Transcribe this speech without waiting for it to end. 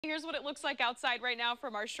Here's what it looks like outside right now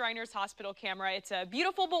from our Shriners Hospital camera. It's a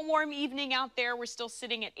beautiful but warm evening out there. We're still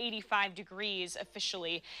sitting at 85 degrees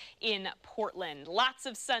officially in Portland. Lots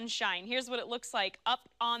of sunshine. Here's what it looks like up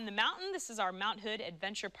on the mountain. This is our Mount Hood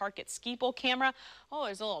Adventure Park at Ski Bowl camera. Oh,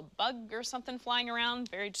 there's a little bug or something flying around.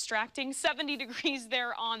 Very distracting. 70 degrees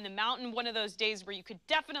there on the mountain. One of those days where you could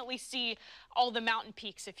definitely see all the mountain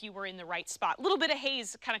peaks if you were in the right spot. A little bit of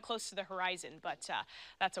haze kind of close to the horizon, but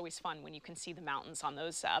that's always fun when you can see the mountains on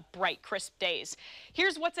those bright, crisp days.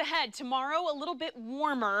 Here's what's ahead. Tomorrow, a little bit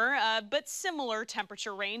warmer, but similar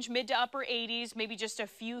temperature range, mid to upper 80s, maybe just a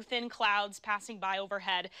few thin clouds passing by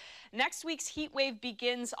overhead. Next week's heat wave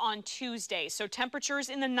begins on Tuesday, so temperatures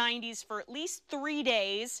in the 90s for at least 3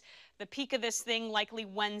 days. The peak of this thing likely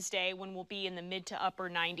Wednesday, when we'll be in the mid to upper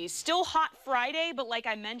 90s. Still hot Friday, but like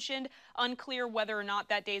I mentioned, unclear whether or not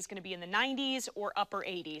that day is going to be in the 90s or upper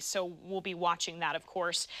 80s. So we'll be watching that, of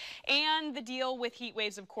course. And the deal with heat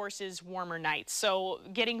waves, of course, is warmer nights. So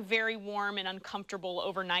getting very warm and uncomfortable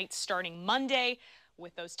overnight starting Monday,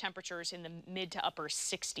 with those temperatures in the mid to upper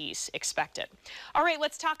 60s expected. All right,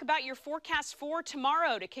 let's talk about your forecast for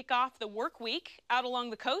tomorrow to kick off the work week. Out along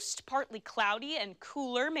the coast, partly cloudy and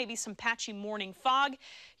cooler, maybe some patchy morning fog.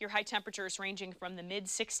 Your high temperatures ranging from the mid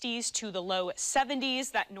 60s to the low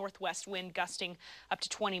 70s. That northwest wind gusting up to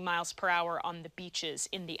 20 miles per hour on the beaches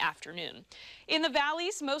in the afternoon. In the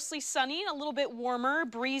valleys, mostly sunny, a little bit warmer,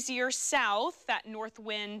 breezier south. That north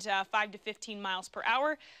wind 5 to 15 miles per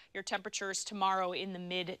hour. Your temperatures tomorrow in the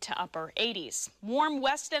mid to upper 80s. Warm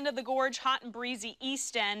west end of the gorge, hot and breezy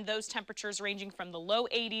east end. Those temperatures ranging from the low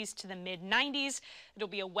 80s to the mid 90s. It'll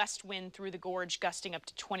be a west wind through the gorge gusting up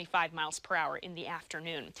to 25 miles per hour in the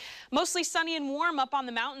afternoon. Mostly sunny and warm up on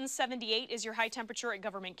the mountains. 78 is your high temperature at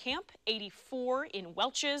Government Camp, 84 in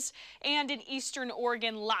Welch's, and in eastern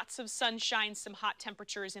Oregon, lots of sunshine, some hot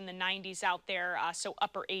temperatures in the 90s out there, so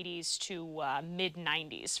upper 80s to mid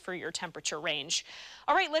 90s for your temperature range.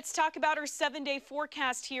 All right, let's talk about our 7-day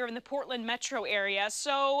forecast here in the Portland metro area.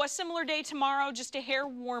 So a similar day tomorrow, just a hair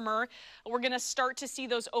warmer. We're going to start to see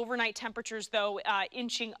those overnight temperatures, though,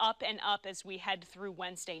 inching up and up as we head through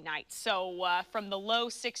Wednesday night. So from the low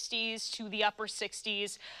 60s to the upper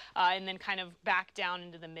 60s, and then kind of back down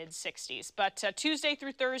into the mid 60s. But Tuesday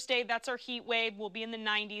through Thursday, that's our heat wave. We'll be in the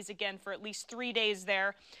 90s again for at least 3 days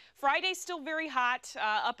there. Friday still very hot,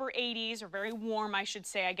 upper 80s, or very warm, I should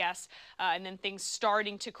say, I guess. And then things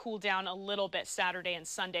starting to cool down a little bit Saturday and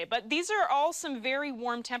Sunday. But these are all some very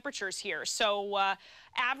warm temperatures here. So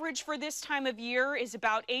average for this time of year is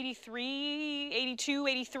about 83, 82,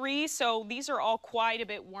 83. So these are all quite a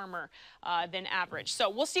bit warmer than average.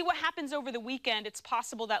 So we'll see what happens over the weekend. It's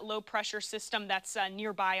possible that low pressure system that's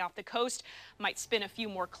nearby off the coast might spin a few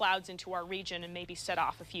more clouds into our region and maybe set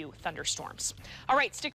off a few thunderstorms. All right, stick